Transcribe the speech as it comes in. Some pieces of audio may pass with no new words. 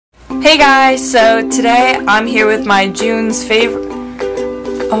Hey guys, so today I'm here with my June's favorite.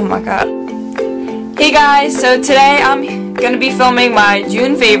 Oh my god. Hey guys, so today I'm gonna be filming my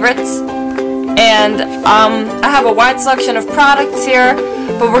June favorites, and I have a wide selection of products here,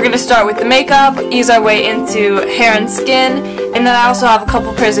 but we're gonna start with the makeup, ease our way into hair and skin, and then I also have a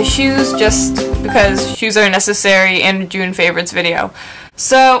couple pairs of shoes just because shoes are necessary in a June favorites video.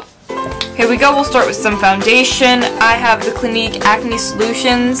 So here we go. We'll start with some foundation. I have the Clinique Acne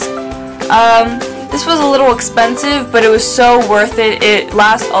Solutions. This was a little expensive, but it was so worth it. It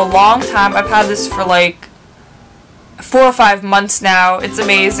lasts a long time. I've had this for like 4 or 5 months now. It's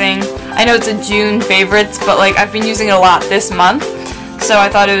amazing. I know it's a June favorites, but like I've been using it a lot this month, so I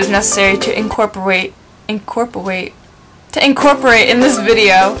thought it was necessary to incorporate in this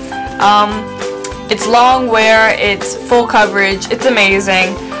video. It's long wear, it's full coverage, it's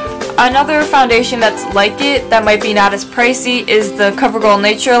amazing. Another foundation that's like it, that might be not as pricey, is the CoverGirl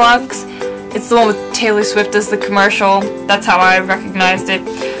Nature Luxe. It's the one with Taylor Swift as the commercial. That's how I recognized it.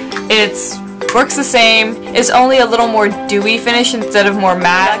 It works the same. It's only a little more dewy finish instead of more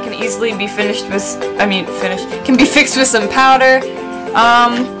matte. That can easily be fixed with some powder.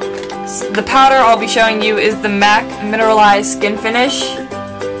 The powder I'll be showing you is the MAC Mineralized Skin Finish.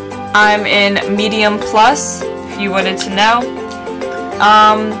 I'm in medium plus, if you wanted to know.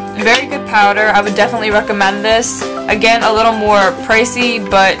 Very good powder. I would definitely recommend this. Again, a little more pricey,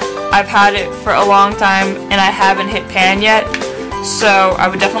 but I've had it for a long time and I haven't hit pan yet, so I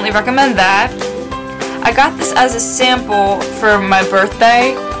would definitely recommend that. I got this as a sample for my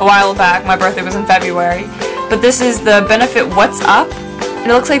birthday a while back. My birthday was in February. But this is the Benefit What's Up,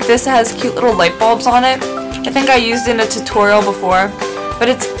 and it looks like this has cute little light bulbs on it. I think I used it in a tutorial before, but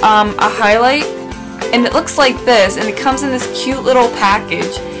it's a highlight, and it looks like this, and it comes in this cute little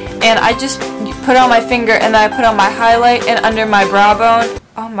package, and I just put it on my finger, and then I put on my highlight and under my brow bone.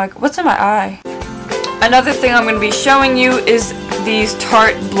 Oh my god, what's in my eye? Another thing I'm going to be showing you is these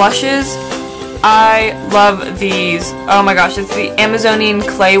Tarte blushes. I love these. Oh my gosh, it's the Amazonian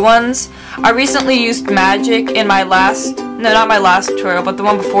clay ones. I recently used Magic in my last, no, not my last tutorial, but the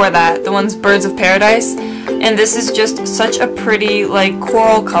one before that, the one's Birds of Paradise, and this is just such a pretty, like,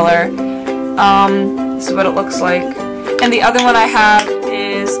 coral color. This is what it looks like. And the other one I have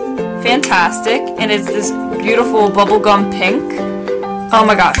is Fantastic, and it's this beautiful bubblegum pink. Oh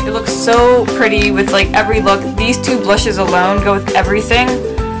my gosh, it looks so pretty with like every look. These two blushes alone go with everything.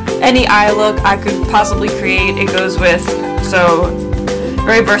 Any eye look I could possibly create, it goes with. So,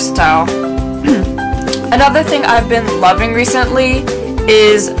 very versatile. Another thing I've been loving recently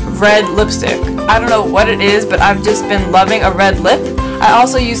is red lipstick. I don't know what it is, but I've just been loving a red lip. I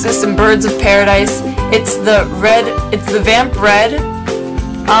also use this in Birds of Paradise. It's the Vamp Red.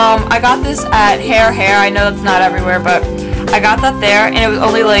 I got this at Hair. I know that's not everywhere, but I got that there, and it was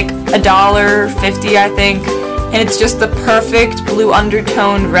only like $1.50, I think, and it's just the perfect blue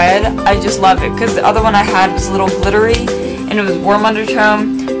undertone red. I just love it, because the other one I had was a little glittery, and it was warm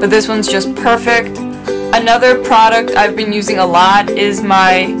undertone, but this one's just perfect. Another product I've been using a lot is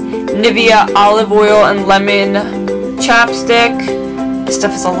my Nivea Olive Oil and Lemon Chapstick. This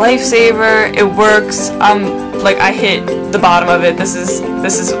stuff is a lifesaver. It works. Like, I hit the bottom of it. This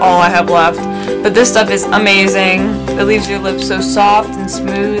is all I have left. But this stuff is amazing. It leaves your lips so soft and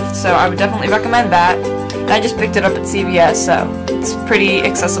smooth, so I would definitely recommend that. And I just picked it up at CVS, so it's pretty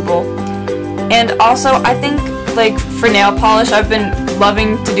accessible. And also, I think, like, for nail polish, I've been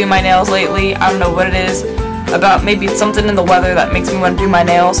loving to do my nails lately. I don't know what it is about. Maybe it's something in the weather that makes me want to do my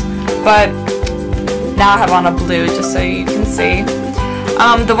nails. But now I have on a blue, just so you can see.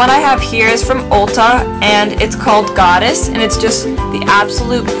 The one I have here is from Ulta, and it's called Goddess, and it's just the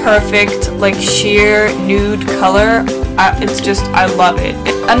absolute perfect, like, sheer nude color. I love it.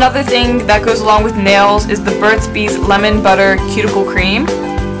 Another thing that goes along with nails is the Burt's Bees Lemon Butter Cuticle Cream.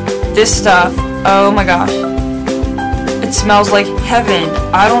 This stuff, oh my gosh. It smells like heaven.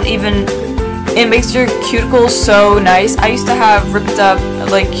 It makes your cuticles so nice. I used to have ripped up,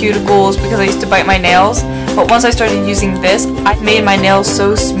 like, cuticles because I used to bite my nails. But once I started using this, I made my nails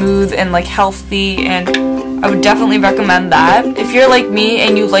so smooth and like healthy, and I would definitely recommend that. If you're like me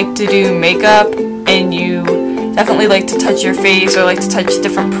and you like to do makeup and you definitely like to touch your face or like to touch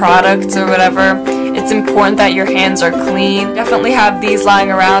different products or whatever, it's important that your hands are clean. Definitely have these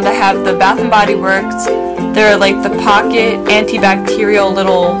lying around. I have the Bath & Body Works. They're like the pocket antibacterial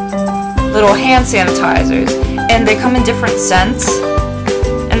little hand sanitizers, and they come in different scents.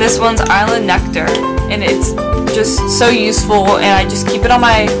 And this one's Island Nectar, and it's just so useful, and I just keep it on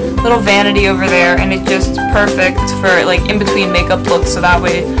my little vanity over there, and it's just perfect for like in between makeup looks, so that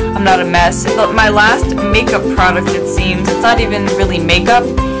way I'm not a mess. But my last makeup product, it seems, it's not even really makeup,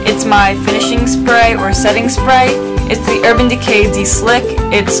 It's my finishing spray or setting spray. It's the Urban Decay De-Slick.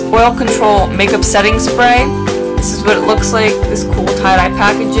 It's oil control makeup setting spray. This is what it looks like, this cool tie-dye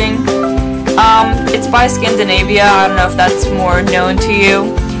packaging. It's by Scandinavia. I don't know if that's more known to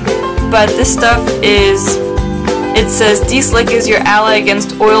you. But this stuff is, it says De-Slick is your ally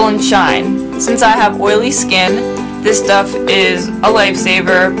against oil and shine. Since I have oily skin, this stuff is a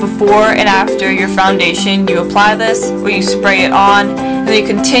lifesaver. Before and after your foundation, you apply this, or you spray it on, and then you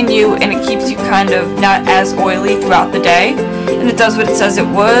continue, and it keeps you kind of not as oily throughout the day. And it does what it says it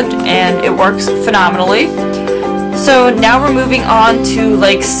would, and it works phenomenally. So now we're moving on to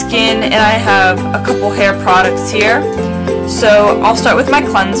like skin, and I have a couple hair products here. So I'll start with my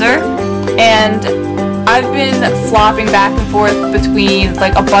cleanser, and I've been flopping back and forth between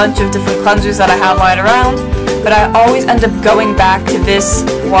like a bunch of different cleansers that I have lying around, but I always end up going back to this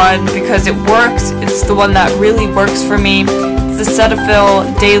one because it works. It's the one that really works for me. It's the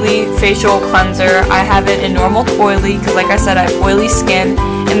Cetaphil Daily Facial Cleanser. I have it in normal to oily because, like I said, I have oily skin,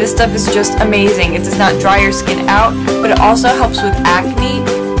 and this stuff is just amazing. It does not dry your skin out, but it also helps with acne.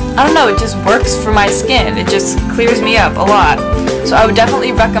 I don't know, it just works for my skin. It just clears me up a lot. So I would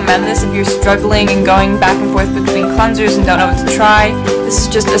definitely recommend this if you're struggling and going back and forth between cleansers and don't know what to try. This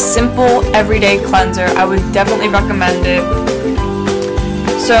is just a simple, everyday cleanser. I would definitely recommend it.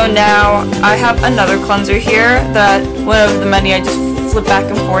 So now I have another cleanser here that one of the many I just flip back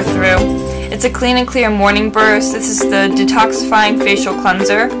and forth through. It's a Clean and Clear Morning Burst. This is the Detoxifying Facial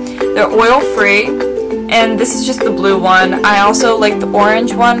Cleanser. They're oil-free, and this is just the blue one. I also like the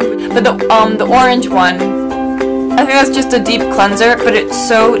orange one, but the orange one, I think that's just a deep cleanser, but it's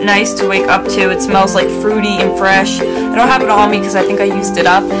so nice to wake up to. It smells like fruity and fresh. I don't have it on me because I think I used it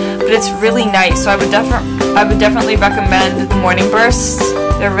up, but it's really nice. So I would definitely recommend the Morning Bursts.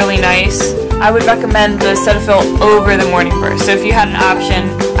 They're really nice. I would recommend the Cetaphil over the Morning Burst. So if you had an option,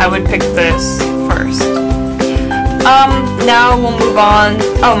 I would pick this first. Now we'll move on.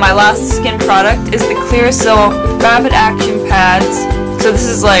 Oh, my last skin product is the Clearasil Rapid Action Pads. So this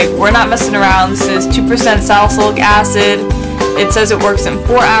is like, we're not messing around. This is 2% salicylic acid. It says it works in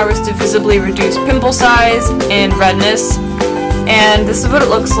 4 hours to visibly reduce pimple size and redness. And this is what it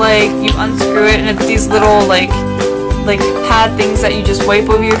looks like. You unscrew it, and it's these little like pad things that you just wipe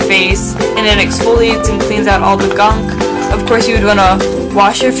over your face, and it exfoliates and cleans out all the gunk. Of course, you would want to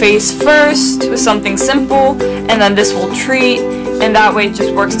wash your face first with something simple, and then this will treat, and that way it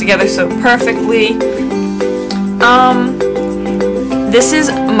just works together so perfectly. This is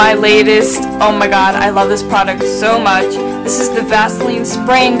my latest. Oh my god, I love this product so much. This is the Vaseline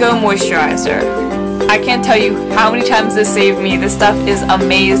Spray and Go Moisturizer. I can't tell you how many times this saved me. This stuff is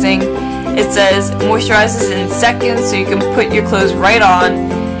amazing. It says moisturizes in seconds, so you can put your clothes right on.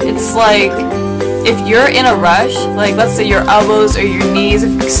 It's like, if you're in a rush, like let's say your elbows or your knees,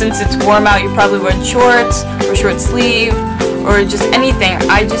 since it's warm out, you probably wear shorts or short sleeve or just anything.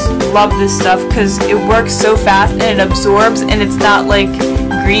 I just love this stuff because it works so fast and it absorbs, and it's not like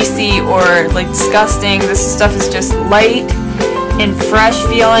greasy or like disgusting. This stuff is just light and fresh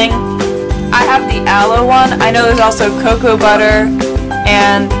feeling. I have the aloe one. I know there's also cocoa butter,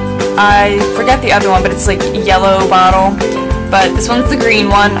 and I forget the other one, but it's like a yellow bottle. But this one's the green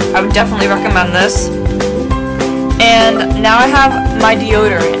one. I would definitely recommend this. And now I have my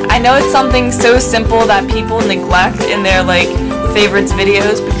deodorant. I know it's something so simple that people neglect in their like favorites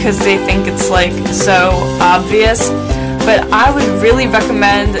videos because they think it's like so obvious. But I would really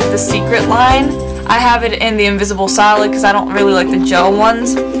recommend the Secret line. I have it in the Invisible Solid because I don't really like the gel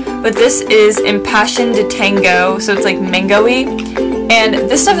ones. But this is Impassioned Tango, so it's like mango-y. And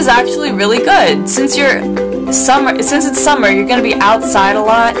this stuff is actually really good. Since it's summer, you're gonna be outside a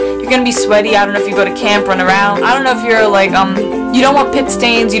lot. You're gonna be sweaty. I don't know if you go to camp, run around. I don't know if you're like you don't want pit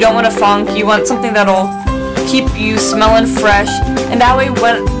stains, you don't want a funk. You want something that'll keep you smelling fresh. And that way,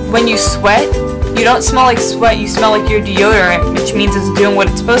 when you sweat, you don't smell like sweat. You smell like your deodorant, which means it's doing what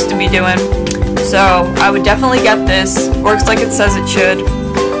it's supposed to be doing. So I would definitely get this. Works like it says it should.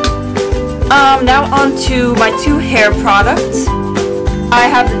 Now on to my 2 hair products. I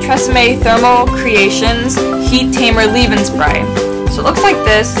have the Tresemme Thermal Creations Heat Tamer Leave-In Spray. So it looks like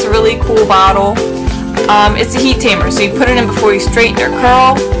this. It's a really cool bottle. It's a heat tamer, so you put it in before you straighten or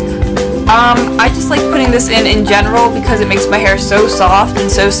curl. I just like putting this in general because it makes my hair so soft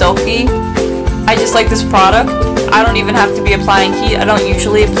and so silky. I just like this product. I don't even have to be applying heat. I don't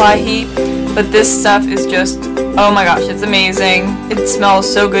usually apply heat, but this stuff is just, oh my gosh, it's amazing. It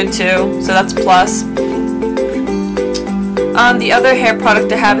smells so good too, so that's a plus. The other hair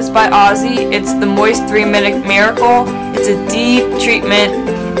product I have is by Aussie. It's the Moist 3-Minute Miracle. It's a deep treatment,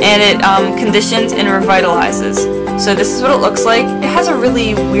 and it conditions and revitalizes. So this is what it looks like. It has a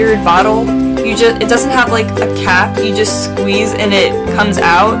really weird bottle. It doesn't have like a cap. You just squeeze and it comes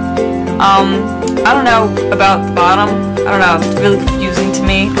out. I don't know about the bottom. I don't know. It's really confusing to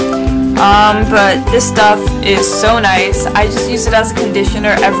me. But this stuff is so nice. I just use it as a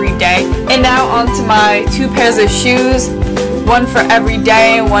conditioner every day. And now onto my 2 pairs of shoes. One for every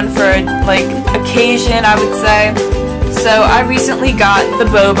day, one for like occasion, I would say. So I recently got the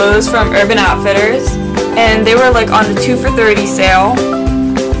Bobos from Urban Outfitters, and they were like on the 2 for $30 sale.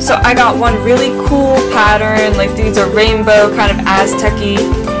 So I got one really cool pattern, like these are rainbow, kind of Aztec-y.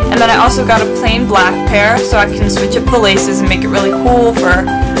 And then I also got a plain black pair, so I can switch up the laces and make it really cool for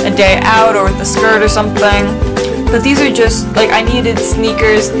a day out or with a skirt or something. But these are just, like, I needed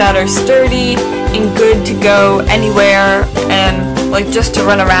sneakers that are sturdy and good to go anywhere and, like, just to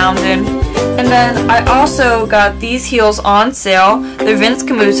run around in. And then I also got these heels on sale. They're Vince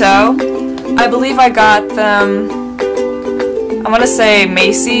Camuto. I believe I got them, I want to say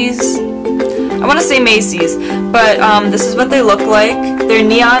Macy's. But this is what they look like. They're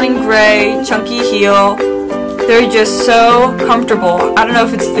neon and gray, chunky heel. They're just so comfortable. I don't know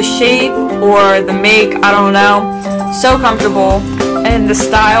if it's the shape or the make, I don't know. So comfortable, and the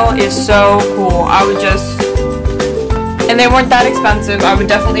style is so cool. And they weren't that expensive. I would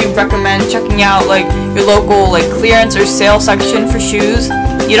definitely recommend checking out like your local like clearance or sale section for shoes.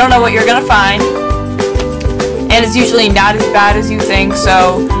 You don't know what you're gonna find, and it's usually not as bad as you think,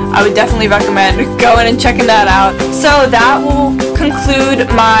 so I would definitely recommend going and checking that out. So that will conclude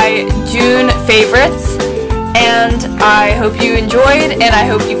my June favorites, and I hope you enjoyed, and I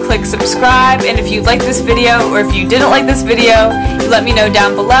hope you click subscribe, and if you like this video or if you didn't like this video, you let me know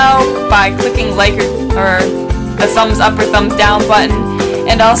down below by clicking like or the thumbs up or thumbs down button,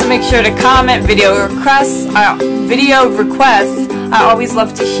 and also make sure to comment video requests. I always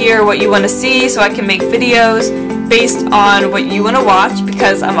love to hear what you want to see so I can make videos based on what you want to watch,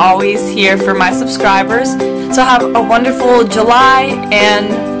 because I'm always here for my subscribers. So have a wonderful July,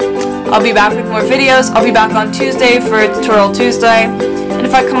 and I'll be back with more videos. I'll be back on Tuesday for Tutorial Tuesday, and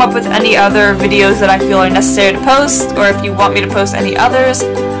if I come up with any other videos that I feel are necessary to post, or if you want me to post any others,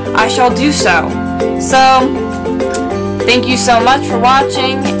 I shall do so. So, thank you so much for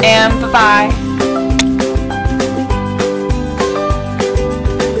watching, and bye-bye.